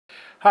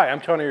Hi,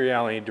 I'm Tony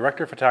Reale,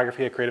 Director of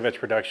Photography at Creative Edge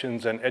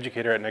Productions and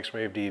educator at Next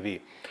Wave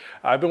DV.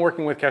 I've been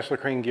working with Kessler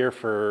crane gear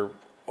for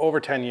over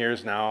 10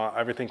 years now,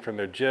 everything from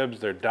their jibs,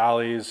 their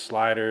dollies,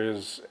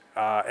 sliders,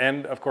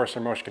 and of course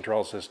their motion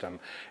control system.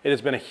 It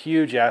has been a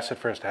huge asset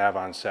for us to have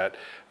on set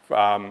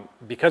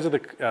because of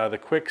the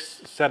quick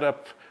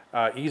setup,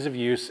 ease of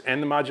use,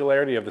 and the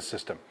modularity of the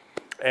system.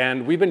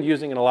 And we've been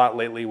using it a lot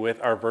lately with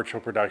our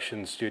virtual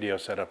production studio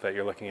setup that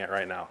you're looking at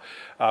right now.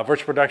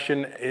 Virtual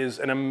production is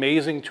an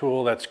amazing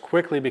tool that's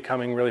quickly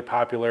becoming really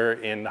popular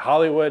in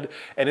Hollywood,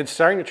 and it's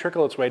starting to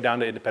trickle its way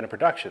down to independent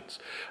productions.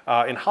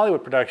 In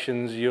Hollywood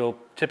productions, you'll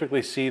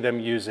typically see them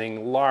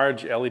using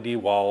large LED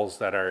walls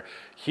that are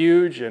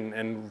huge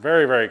and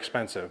very, very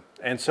expensive.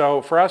 And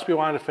so for us, we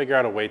wanted to figure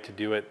out a way to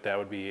do it that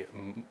would be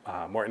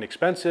more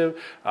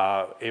inexpensive,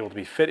 able to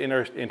be fit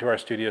into our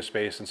studio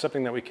space, and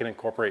something that we can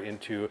incorporate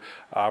into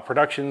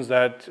productions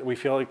that we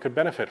feel it could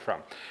benefit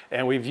from.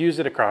 And we've used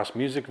it across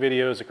music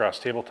videos, across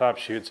tabletop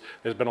shoots.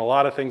 There's been a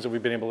lot of things that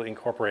we've been able to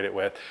incorporate it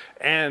with,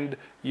 and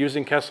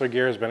using Kessler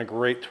gear has been a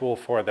great tool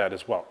for that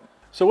as well.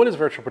 So what is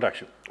virtual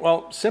production?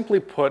 Well,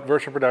 simply put,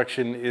 virtual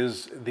production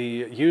is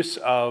the use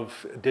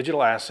of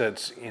digital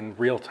assets in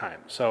real time.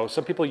 So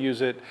some people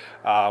use it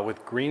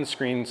with green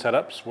screen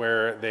setups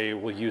where they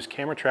will use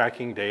camera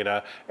tracking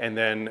data and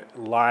then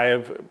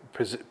live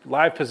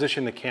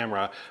position the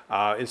camera.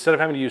 Instead of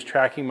having to use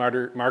tracking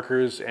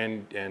markers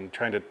and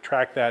trying to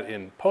track that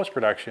in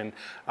post-production,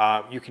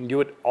 you can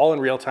do it all in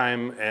real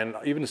time and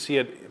even see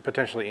it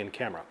potentially in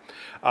camera.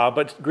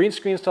 But green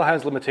screen still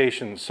has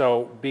limitations,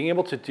 so being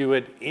able to do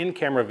it in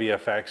camera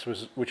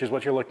VFX, which is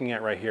what you're looking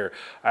at right here.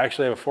 I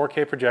actually have a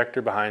 4K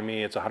projector behind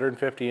me. It's a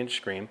 150-inch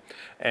screen,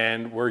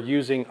 and we're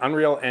using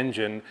Unreal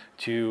Engine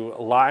to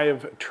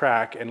live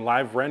track and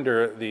live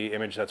render the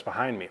image that's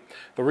behind me.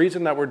 The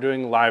reason that we're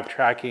doing live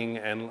tracking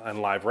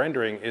and live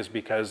rendering is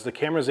because the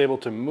camera is able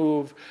to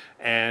move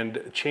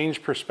and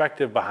change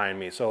perspective behind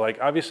me. So like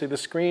obviously the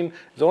screen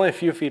is only a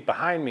few feet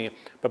behind me,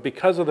 but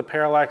because of the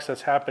parallax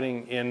that's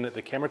happening in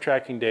the camera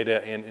tracking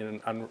data in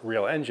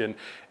Unreal Engine,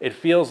 it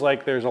feels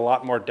like there's a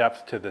lot more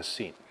depth to this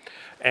scene.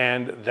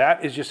 And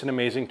that is just an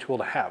amazing tool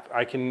to have.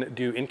 I can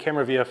do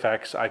in-camera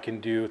VFX. I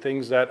can do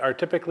things that are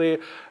typically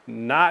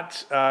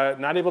not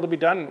able to be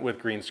done with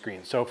green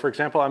screen. So for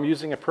example, I'm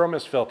using a Pro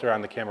Mist filter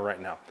on the camera right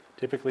now.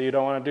 Typically, you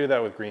don't want to do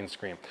that with green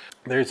screen.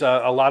 There's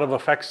a lot of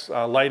effects,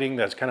 lighting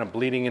that's kind of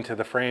bleeding into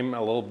the frame, a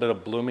little bit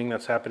of blooming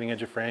that's happening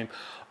edge of frame.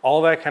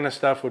 All that kind of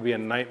stuff would be a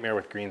nightmare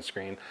with green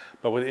screen.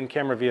 But with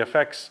in-camera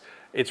VFX,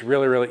 it's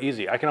really, really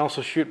easy. I can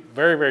also shoot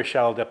very, very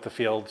shallow depth of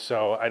field,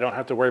 so I don't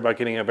have to worry about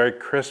getting a very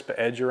crisp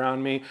edge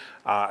around me.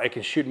 I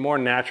can shoot more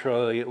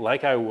naturally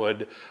like I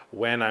would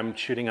when I'm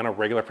shooting on a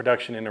regular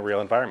production in a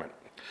real environment.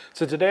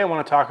 So today I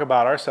want to talk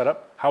about our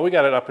setup, how we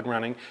got it up and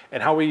running,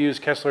 and how we use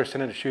Kessler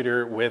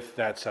CineShooter with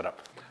that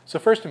setup. So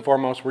first and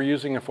foremost, we're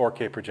using a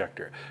 4K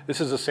projector.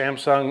 This is a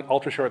Samsung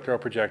ultra short throw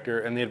projector,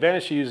 and the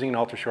advantage to using an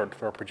ultra short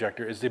throw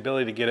projector is the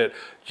ability to get it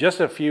just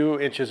a few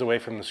inches away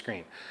from the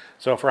screen.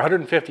 So for a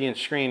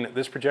 150-inch screen,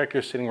 this projector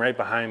is sitting right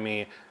behind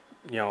me,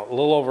 you know, a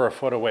little over a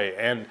foot away,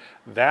 and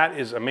that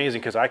is amazing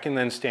because I can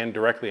then stand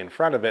directly in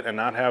front of it and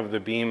not have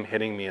the beam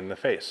hitting me in the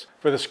face.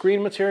 For the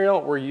screen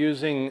material, we're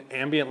using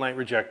ambient light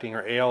rejecting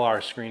or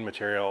ALR screen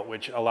material,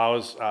 which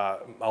allows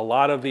a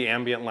lot of the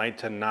ambient light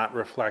to not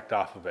reflect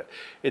off of it.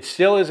 It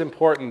still is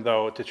important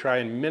though to try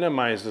and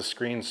minimize the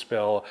screen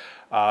spill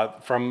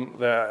from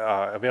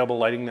the available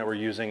lighting that we're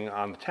using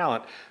on the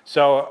talent.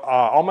 So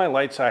all my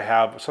lights, I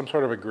have some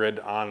sort of a grid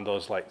on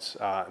those lights.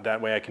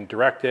 That way I can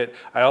direct it.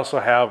 I also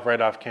have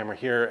right off camera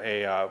here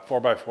a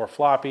 4x4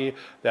 floppy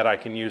that I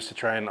can use to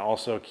try and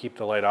also keep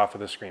the light off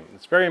of the screen.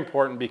 It's very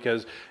important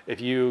because if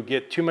you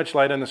get too much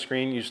light on the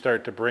screen, you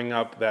start to bring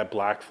up that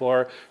black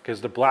floor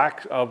because the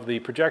black of the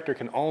projector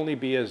can only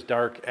be as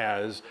dark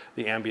as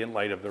the ambient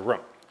light of the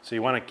room. So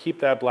you want to keep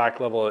that black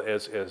level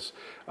as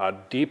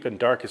deep and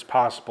dark as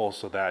possible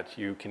so that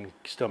you can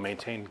still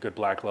maintain good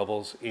black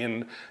levels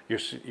in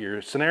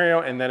your scenario,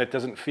 and then it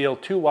doesn't feel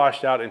too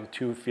washed out and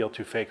feel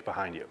too fake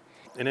behind you.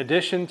 In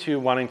addition to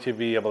wanting to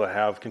be able to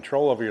have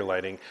control over your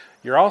lighting,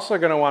 you're also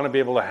going to want to be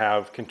able to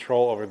have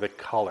control over the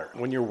color.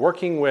 When you're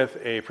working with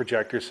a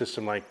projector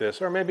system like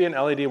this, or maybe an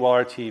LED wall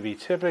or TV,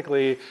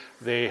 typically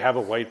they have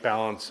a white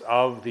balance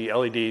of the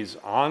LEDs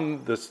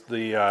on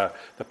the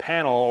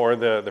panel, or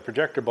the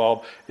projector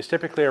bulb is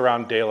typically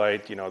around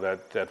daylight, you know,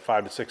 that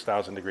 5,000 to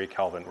 6,000 degree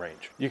Kelvin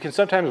range. You can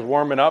sometimes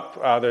warm it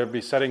up. There'll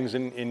be settings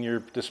in your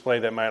display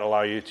that might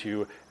allow you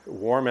to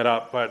warm it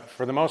up, but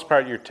for the most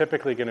part, you're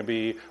typically going to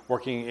be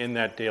working in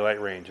that daylight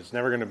range. It's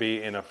never going to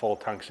be in a full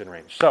tungsten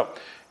range. So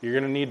you're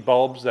going to need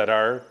bulbs that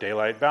are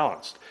daylight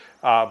balanced.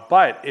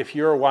 But if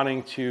you're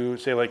wanting to,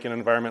 say like in an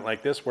environment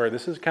like this, where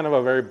this is kind of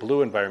a very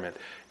blue environment,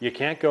 you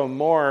can't go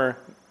more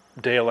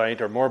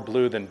daylight or more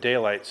blue than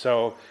daylight.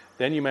 So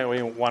then you might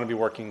want to be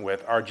working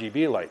with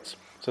RGB lights.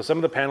 So some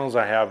of the panels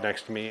I have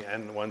next to me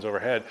and the ones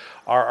overhead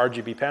are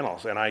RGB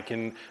panels, and I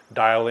can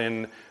dial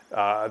in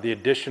the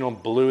additional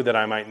blue that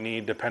I might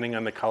need depending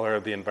on the color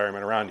of the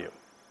environment around you.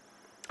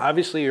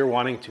 Obviously, you're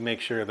wanting to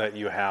make sure that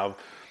you have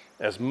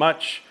as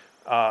much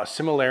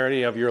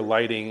similarity of your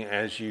lighting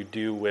as you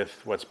do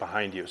with what's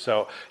behind you.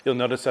 So you'll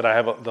notice that I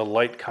have the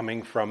light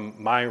coming from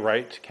my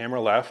right,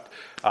 camera left.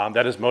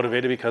 That is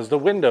motivated because the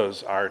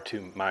windows are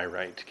to my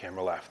right,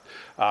 camera left.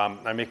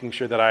 I'm making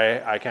sure that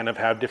I kind of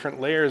have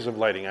different layers of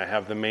lighting. I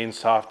have the main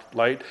soft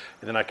light,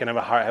 and then I can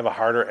have a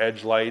harder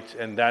edge light,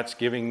 and that's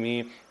giving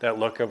me that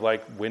look of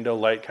like window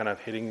light kind of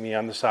hitting me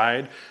on the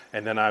side.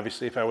 And then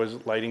obviously if I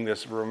was lighting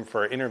this room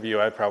for an interview,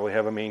 I'd probably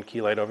have a main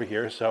key light over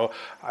here. So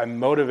I'm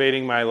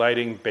motivating my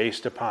lighting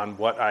based upon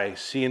what I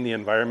see in the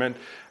environment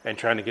and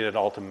trying to get it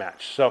all to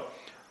match. So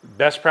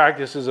best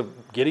practices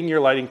of getting your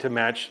lighting to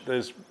match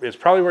is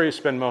probably where you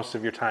spend most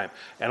of your time.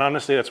 And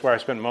honestly, that's where I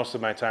spent most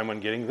of my time when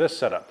getting this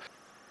set up.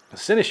 The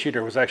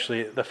CineShooter was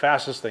actually the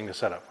fastest thing to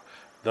set up.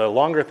 The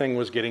longer thing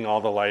was getting all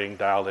the lighting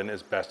dialed in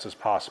as best as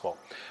possible.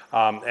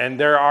 And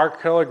there are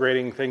color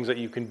grading things that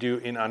you can do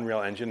in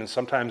Unreal Engine, and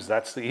sometimes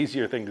that's the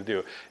easier thing to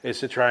do, is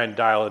to try and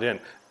dial it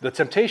in. The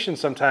temptation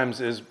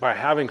sometimes is by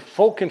having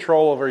full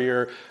control over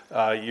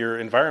your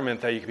environment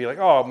that you can be like,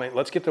 oh, man,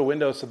 let's get the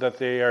windows so that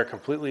they are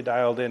completely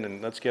dialed in,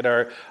 and let's get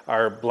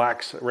our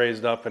blacks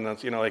raised up, and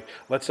let's,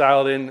 let's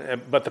dial it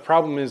in. But the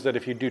problem is that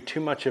if you do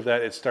too much of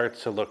that, it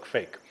starts to look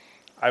fake.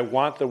 I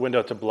want the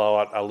window to blow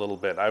out a little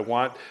bit. I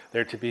want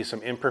there to be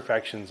some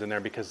imperfections in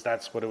there because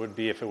that's what it would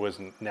be if it was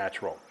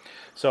natural.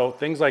 So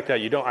things like that,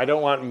 I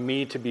don't want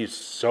me to be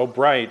so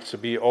bright, to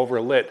be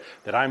overlit,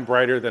 that I'm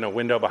brighter than a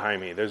window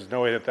behind me. There's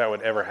no way that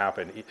would ever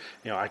happen.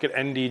 I could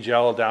ND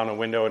gel down a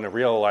window in a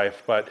real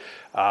life, but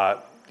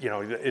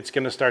it's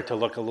gonna start to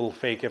look a little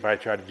fake if I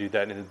try to do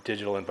that in a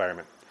digital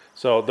environment.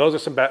 So those are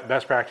some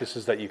best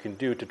practices that you can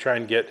do to try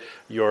and get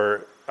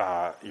your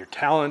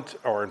talent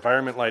or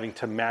environment lighting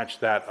to match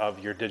that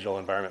of your digital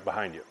environment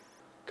behind you.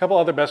 A couple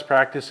other best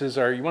practices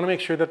are you want to make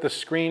sure that the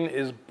screen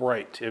is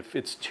bright. If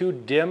it's too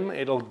dim,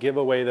 it'll give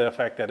away the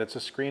effect that it's a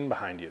screen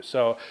behind you.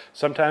 So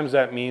sometimes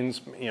that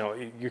means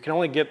you can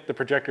only get the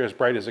projector as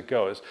bright as it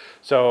goes.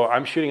 So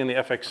I'm shooting in the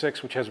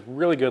FX6, which has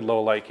really good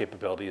low light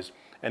capabilities.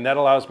 And that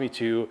allows me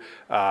to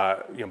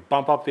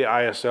bump up the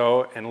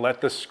ISO and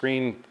let the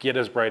screen get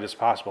as bright as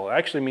possible. It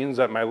actually means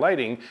that my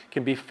lighting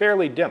can be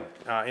fairly dim.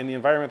 In the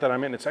environment that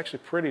I'm in, it's actually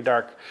pretty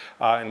dark,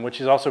 and which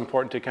is also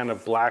important to kind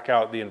of black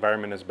out the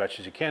environment as best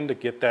as you can to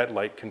get that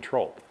light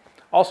controlled.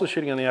 Also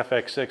shooting on the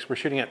FX6, we're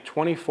shooting at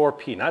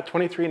 24p, not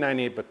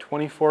 2398, but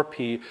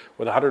 24p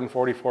with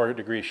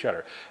 144-degree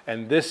shutter.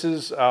 And this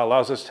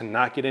allows us to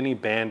not get any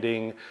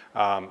banding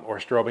or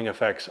strobing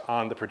effects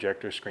on the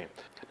projector screen.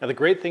 Now the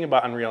great thing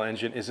about Unreal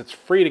Engine is it's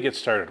free to get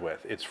started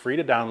with. It's free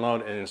to download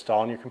and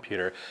install on your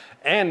computer.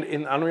 And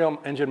in Unreal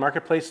Engine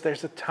Marketplace,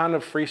 there's a ton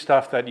of free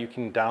stuff that you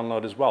can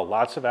download as well.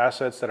 Lots of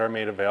assets that are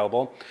made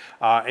available.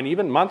 And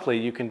even monthly,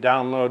 you can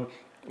download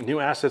new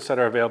assets that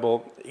are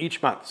available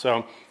each month.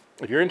 So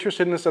if you're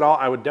interested in this at all,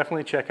 I would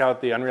definitely check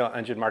out the Unreal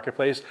Engine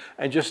Marketplace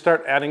and just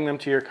start adding them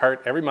to your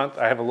cart every month.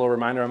 I have a little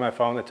reminder on my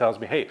phone that tells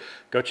me, hey,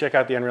 go check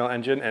out the Unreal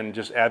Engine and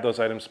just add those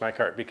items to my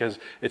cart, because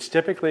it's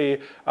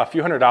typically a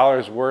few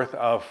 $100s worth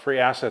of free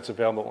assets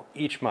available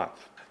each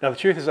month. Now the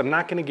truth is I'm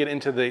not going to get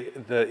into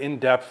the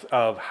in-depth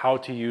of how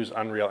to use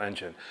Unreal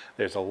Engine.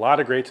 There's a lot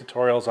of great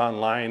tutorials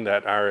online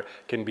that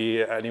can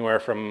be anywhere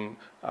from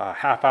a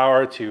half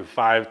hour to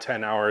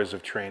 5-10 hours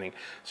of training.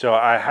 So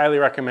I highly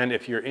recommend,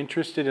 if you're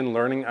interested in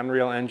learning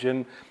Unreal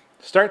Engine,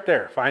 start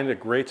there. Find a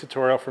great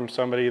tutorial from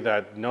somebody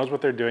that knows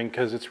what they're doing,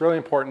 because it's really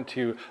important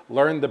to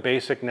learn the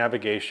basic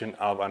navigation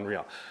of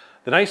Unreal.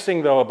 The nice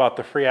thing though about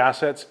the free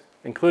assets,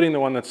 including the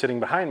one that's sitting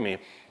behind me,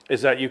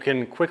 is that you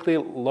can quickly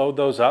load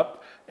those up.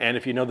 And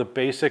if you know the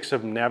basics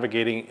of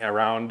navigating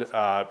around,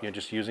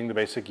 just using the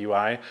basic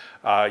UI,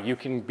 you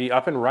can be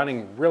up and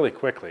running really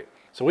quickly.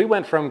 So we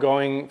went from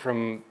going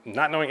from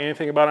not knowing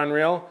anything about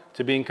Unreal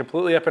to being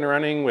completely up and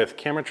running with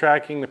camera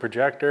tracking, the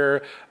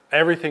projector,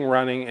 everything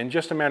running in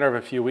just a matter of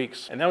a few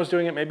weeks. And that was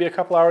doing it maybe a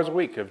couple hours a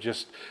week of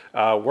just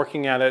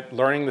working at it,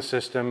 learning the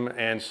system,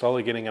 and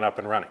slowly getting it up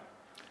and running.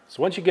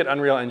 So once you get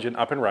Unreal Engine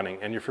up and running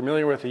and you're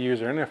familiar with the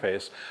user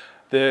interface,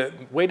 the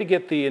way to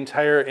get the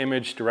entire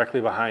image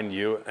directly behind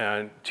you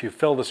and to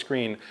fill the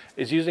screen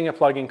is using a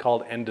plugin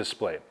called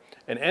N-Display.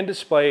 And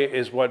N-Display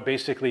is what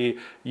basically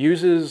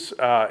uses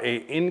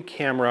a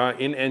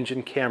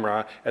in-engine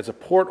camera as a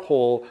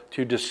porthole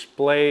to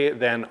display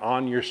then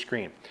on your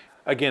screen.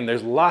 Again,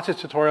 there's lots of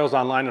tutorials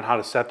online on how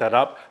to set that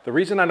up. The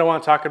reason I don't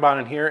want to talk about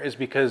it here is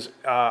because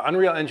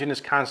Unreal Engine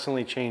is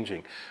constantly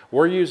changing.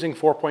 We're using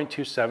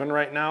 4.27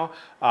 right now,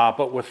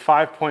 but with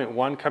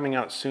 5.1 coming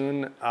out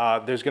soon,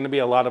 there's going to be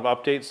a lot of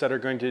updates that are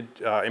going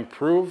to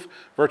improve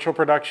virtual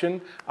production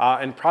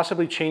and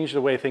possibly change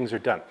the way things are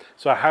done.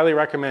 So I highly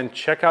recommend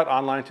check out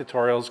online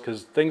tutorials,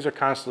 because things are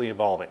constantly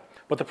evolving.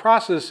 But the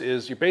process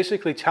is you're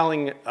basically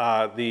telling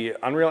the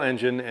Unreal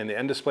Engine and the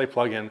N-Display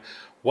plugin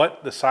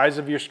what the size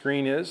of your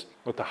screen is,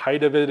 what the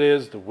height of it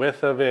is, the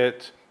width of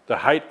it, the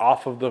height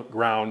off of the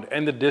ground,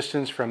 and the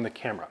distance from the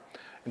camera.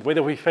 And the way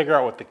that we figure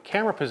out what the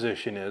camera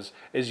position is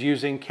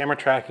using camera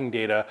tracking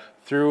data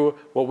through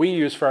what we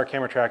use for our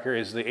camera tracker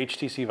is the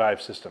HTC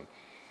Vive system.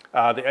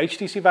 The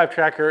HTC Vive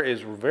tracker is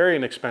very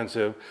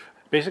inexpensive,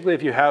 Basically,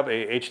 if you have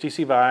a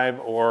HTC Vive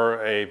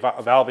or a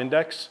Valve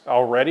Index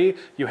already,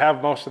 you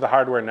have most of the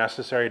hardware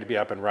necessary to be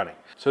up and running.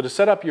 So to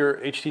set up your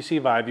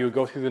HTC Vive, you would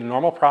go through the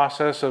normal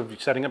process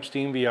of setting up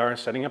Steam VR,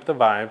 setting up the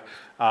Vive,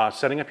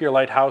 setting up your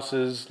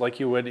lighthouses like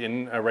you would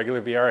in a regular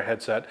VR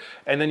headset,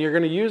 and then you're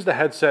going to use the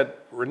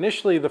headset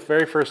initially the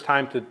very first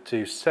time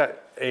to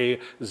set a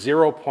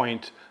 0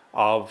 point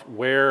of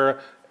where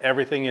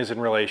everything is in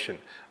relation.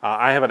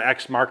 I have an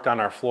X marked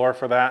on our floor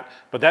for that,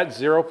 but that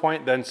 0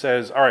 point then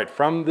says, all right,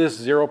 from this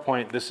 0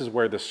 point, this is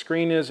where the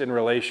screen is in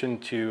relation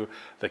to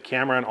the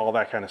camera and all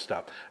that kind of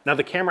stuff. Now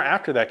the camera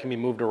after that can be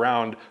moved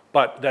around,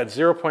 but that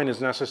 0 point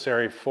is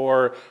necessary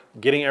for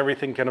getting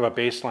everything kind of a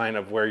baseline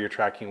of where your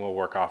tracking will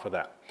work off of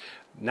that.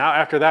 Now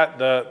after that,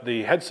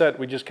 the headset,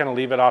 we just kind of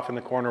leave it off in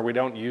the corner. We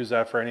don't use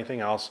that for anything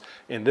else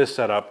in this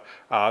setup.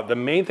 The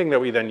main thing that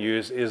we then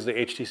use is the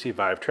HTC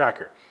Vive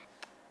tracker.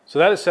 So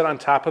that is set on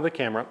top of the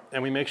camera,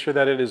 and we make sure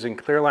that it is in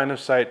clear line of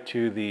sight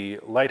to the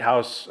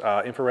lighthouse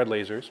infrared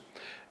lasers.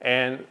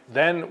 And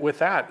then with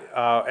that,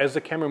 as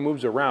the camera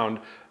moves around,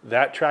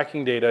 that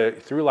tracking data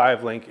through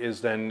LiveLink is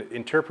then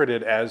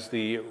interpreted as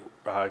the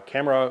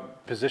camera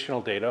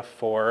positional data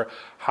for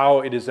how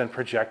it is then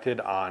projected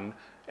on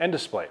end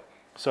display.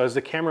 So as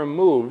the camera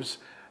moves,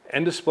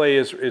 end display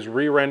is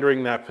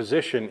re-rendering that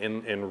position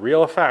in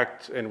real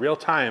effect, in real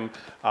time,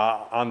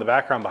 on the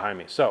background behind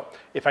me. So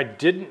if I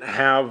didn't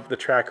have the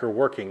tracker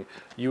working,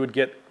 you would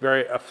get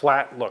a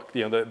flat look.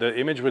 You know, the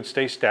image would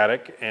stay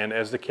static, and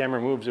as the camera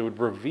moves, it would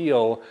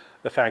reveal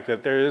the fact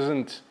that there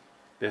isn't,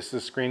 the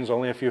screen's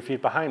only a few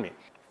feet behind me.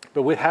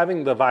 But with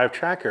having the Vive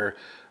tracker,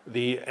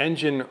 the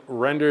engine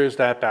renders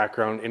that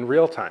background in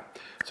real time.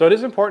 So it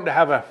is important to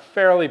have a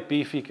fairly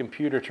beefy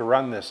computer to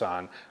run this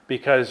on,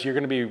 because you're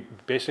going to be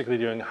basically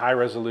doing high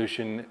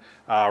resolution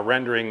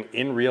rendering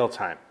in real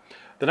time.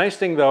 The nice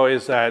thing though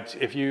is that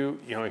if you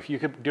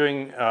keep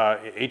doing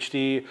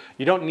HD,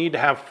 you don't need to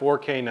have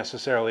 4K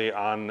necessarily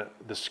on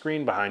the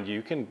screen behind you.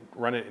 You can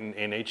run it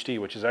in HD,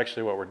 which is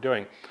actually what we're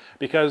doing,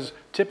 because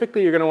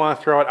typically you're going to want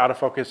to throw it out of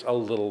focus a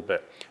little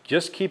bit.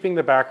 Just keeping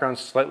the background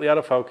slightly out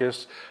of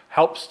focus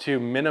helps to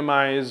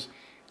minimize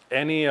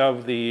any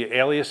of the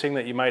aliasing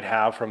that you might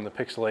have from the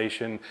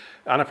pixelation.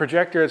 On a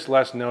projector, it's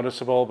less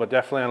noticeable, but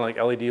definitely on like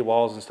LED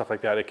walls and stuff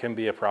like that, it can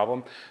be a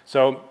problem.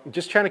 So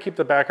just trying to keep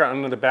the background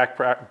under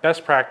the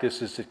best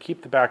practice is to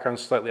keep the background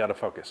slightly out of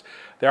focus.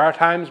 There are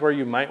times where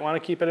you might want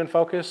to keep it in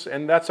focus,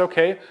 and that's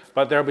okay,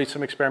 but there'll be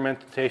some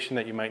experimentation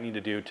that you might need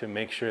to do to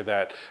make sure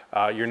that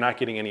you're not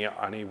getting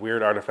any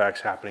weird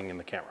artifacts happening in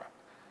the camera.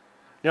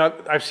 You know,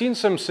 I've seen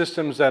some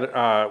systems that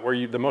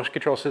where the motion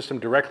control system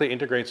directly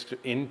integrates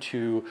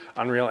into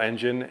Unreal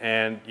Engine,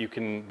 and you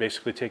can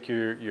basically take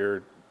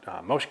your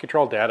motion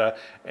control data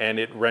and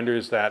it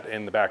renders that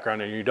in the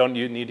background, and you don't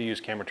need to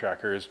use camera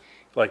trackers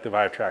like the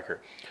Vive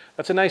tracker.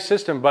 That's a nice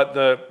system, but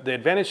the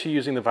advantage to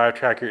using the Vive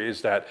tracker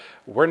is that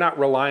we're not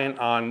reliant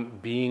on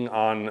being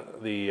on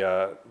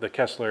the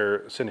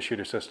Kessler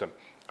CineShooter system.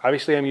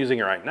 Obviously, I'm using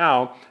it right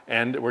now,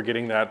 and we're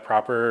getting that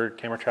proper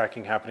camera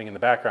tracking happening in the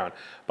background.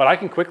 But I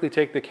can quickly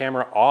take the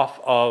camera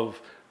off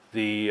of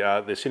the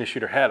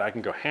CineShooter head. I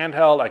can go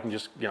handheld. I can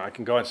just, I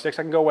can go on sticks.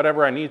 I can go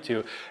whatever I need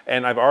to,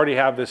 and I've already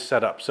have this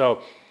set up.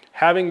 So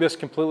having this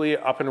completely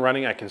up and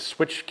running, I can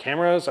switch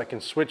cameras. I can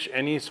switch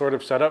any sort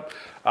of setup,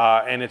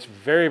 and it's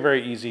very,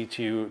 very easy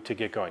to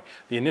get going.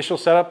 The initial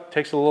setup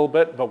takes a little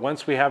bit, but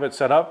once we have it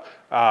set up,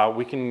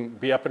 we can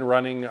be up and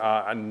running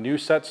on new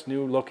sets,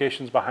 new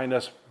locations behind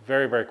us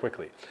very, very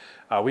quickly.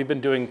 We've been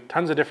doing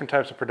tons of different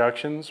types of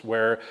productions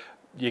where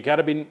you got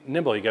to be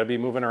nimble, you got to be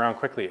moving around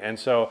quickly. And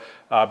so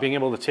being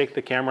able to take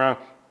the camera,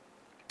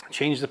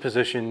 change the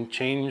position,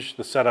 change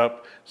the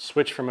setup,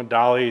 switch from a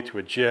dolly to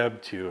a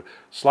jib to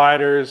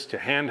sliders to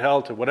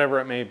handheld to whatever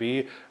it may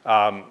be,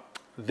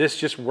 this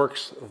just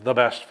works the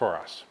best for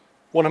us.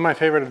 One of my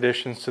favorite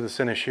additions to the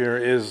CineShooter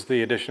is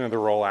the addition of the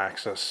roll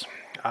axis.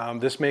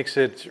 This makes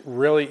it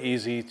really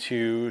easy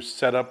to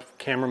set up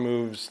camera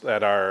moves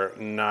that are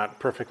not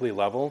perfectly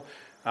level.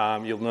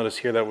 You'll notice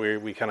here that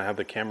we kind of have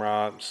the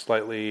camera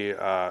slightly,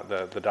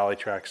 the dolly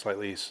track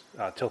slightly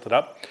tilted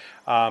up.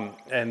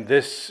 And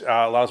this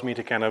allows me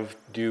to kind of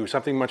do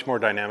something much more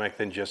dynamic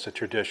than just a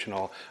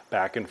traditional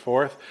back and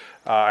forth.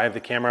 I have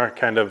the camera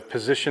kind of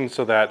positioned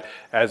so that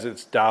as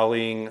it's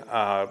dollying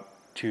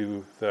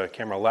to the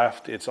camera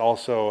left, it's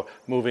also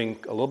moving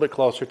a little bit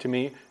closer to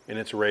me and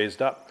it's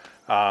raised up.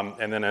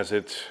 And then as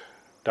it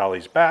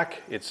dollies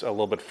back, it's a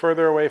little bit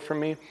further away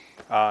from me,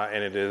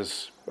 and it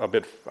is a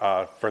bit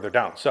further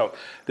down. So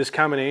this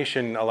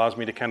combination allows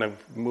me to kind of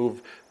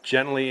move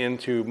gently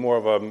into more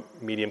of a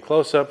medium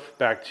close-up,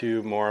 back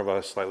to more of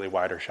a slightly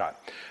wider shot.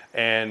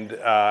 And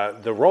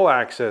the roll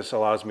axis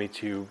allows me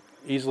to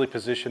easily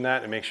position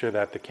that and make sure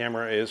that the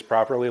camera is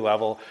properly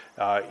level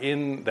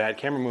in that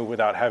camera move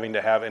without having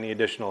to have any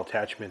additional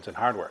attachments and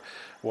hardware.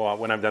 Well,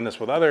 when I've done this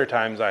with other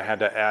times, I had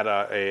to add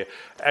a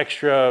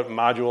extra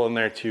module in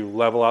there to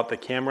level out the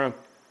camera.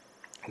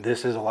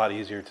 this is a lot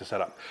easier to set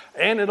up.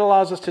 And it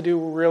allows us to do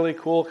really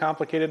cool,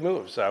 complicated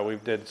moves. We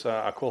did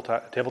a cool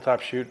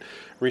tabletop shoot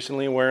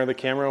recently where the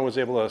camera was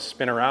able to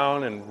spin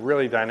around in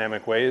really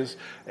dynamic ways.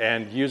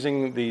 And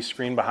using the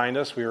screen behind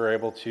us, we were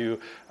able to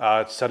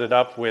set it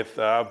up with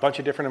a bunch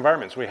of different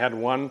environments. We had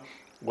one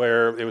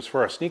where it was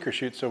for a sneaker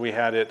shoot, so we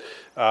had it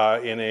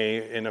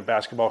in a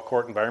basketball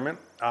court environment.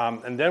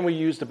 And then we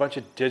used a bunch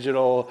of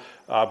digital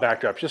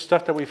backdrops, just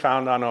stuff that we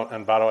found on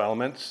Envato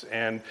Elements,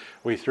 and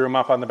we threw them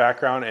up on the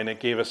background, and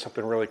it gave us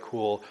something really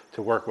cool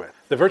to work with.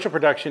 The virtual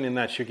production in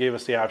that shoot gave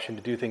us the option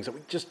to do things that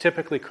we just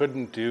typically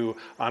couldn't do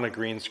on a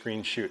green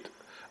screen shoot.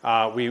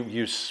 We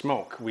used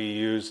smoke,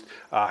 we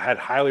had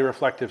highly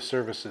reflective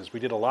surfaces.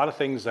 We did a lot of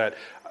things that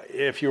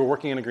if you were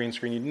working in a green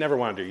screen, you'd never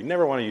want to do. You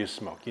never want to use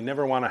smoke. You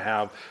never want to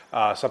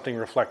have something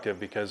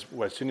reflective, because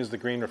as soon as the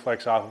green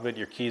reflects off of it,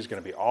 your key is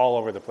going to be all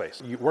over the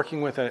place.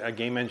 Working with a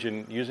game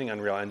engine using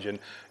Unreal Engine,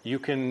 you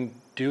can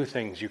do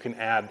things. You can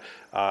add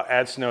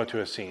snow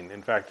to a scene.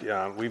 In fact,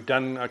 we've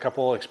done a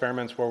couple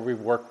experiments where we've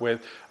worked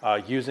with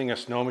using a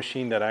snow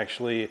machine that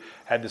actually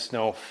had the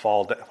snow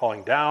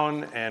falling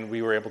down, and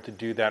we were able to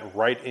do that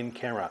right in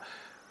camera.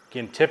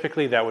 Again,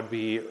 typically that would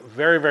be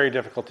very, very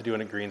difficult to do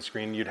in a green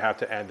screen. You'd have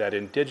to add that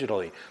in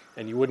digitally,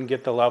 and you wouldn't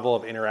get the level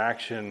of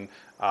interaction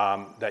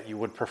that you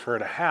would prefer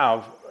to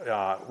have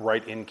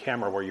right in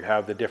camera, where you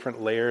have the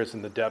different layers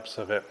and the depths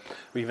of it.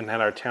 We even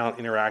had our talent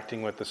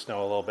interacting with the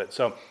snow a little bit.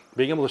 So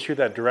being able to shoot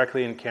that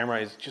directly in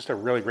camera is just a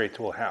really great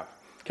tool to have.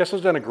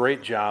 Kessler's done a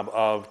great job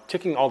of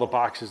ticking all the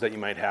boxes that you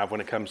might have when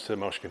it comes to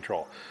motion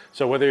control.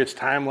 So whether it's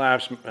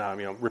time-lapse,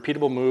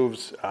 repeatable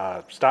moves,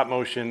 stop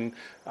motion,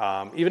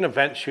 even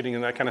event shooting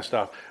and that kind of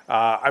stuff,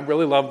 I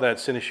really love that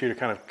CineShooter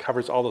kind of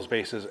covers all those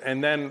bases.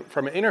 And then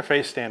from an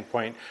interface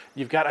standpoint,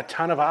 you've got a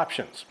ton of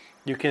options.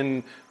 You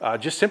can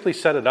just simply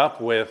set it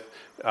up with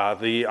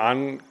the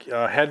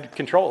on-head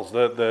controls.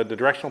 The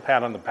directional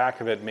pad on the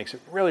back of it makes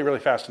it really, really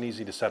fast and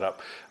easy to set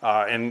up.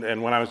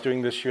 And when I was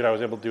doing this shoot, I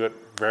was able to do it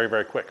very,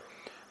 very quick.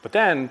 But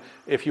then,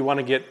 if you want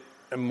to get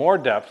more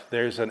depth,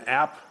 there's an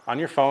app on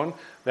your phone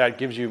that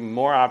gives you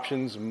more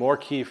options, more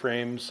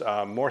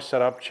keyframes, more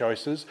setup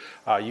choices.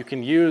 You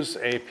can use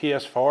a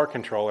PS4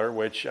 controller,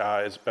 which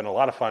has been a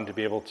lot of fun to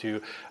be able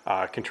to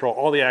control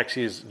all the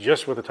axes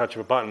just with a touch of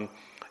a button.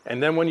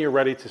 And then when you're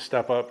ready to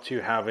step up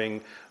to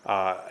having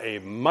a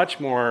much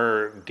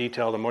more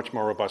detailed and much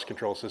more robust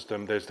control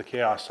system, there's the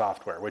Chaos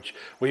software, which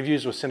we've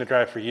used with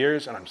CineDrive for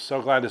years, and I'm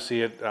so glad to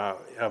see it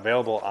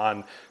available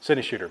on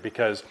CineShooter,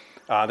 because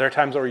there are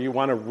times where you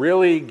want to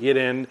really get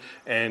in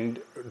and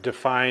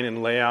define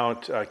and lay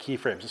out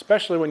keyframes,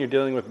 especially when you're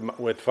dealing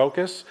with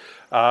focus.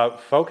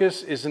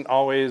 Focus isn't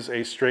always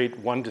a straight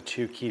 1 to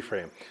 2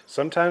 keyframe.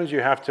 Sometimes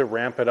you have to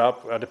ramp it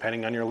up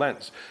depending on your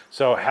lens.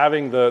 So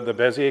having the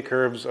Bezier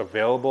curves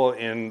available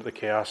in the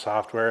Chaos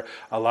software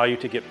allow you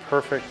to get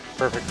perfect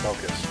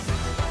focus.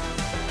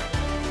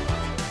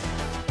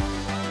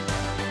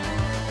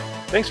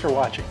 Thanks for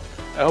watching.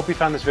 I hope you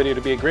found this video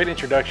to be a great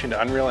introduction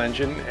to Unreal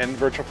Engine and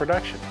virtual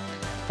production.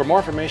 For more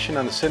information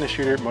on the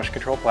CineShooter motion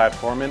control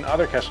platform and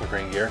other Kessler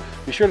Crane gear,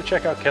 be sure to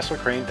check out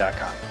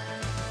KesslerCrane.com.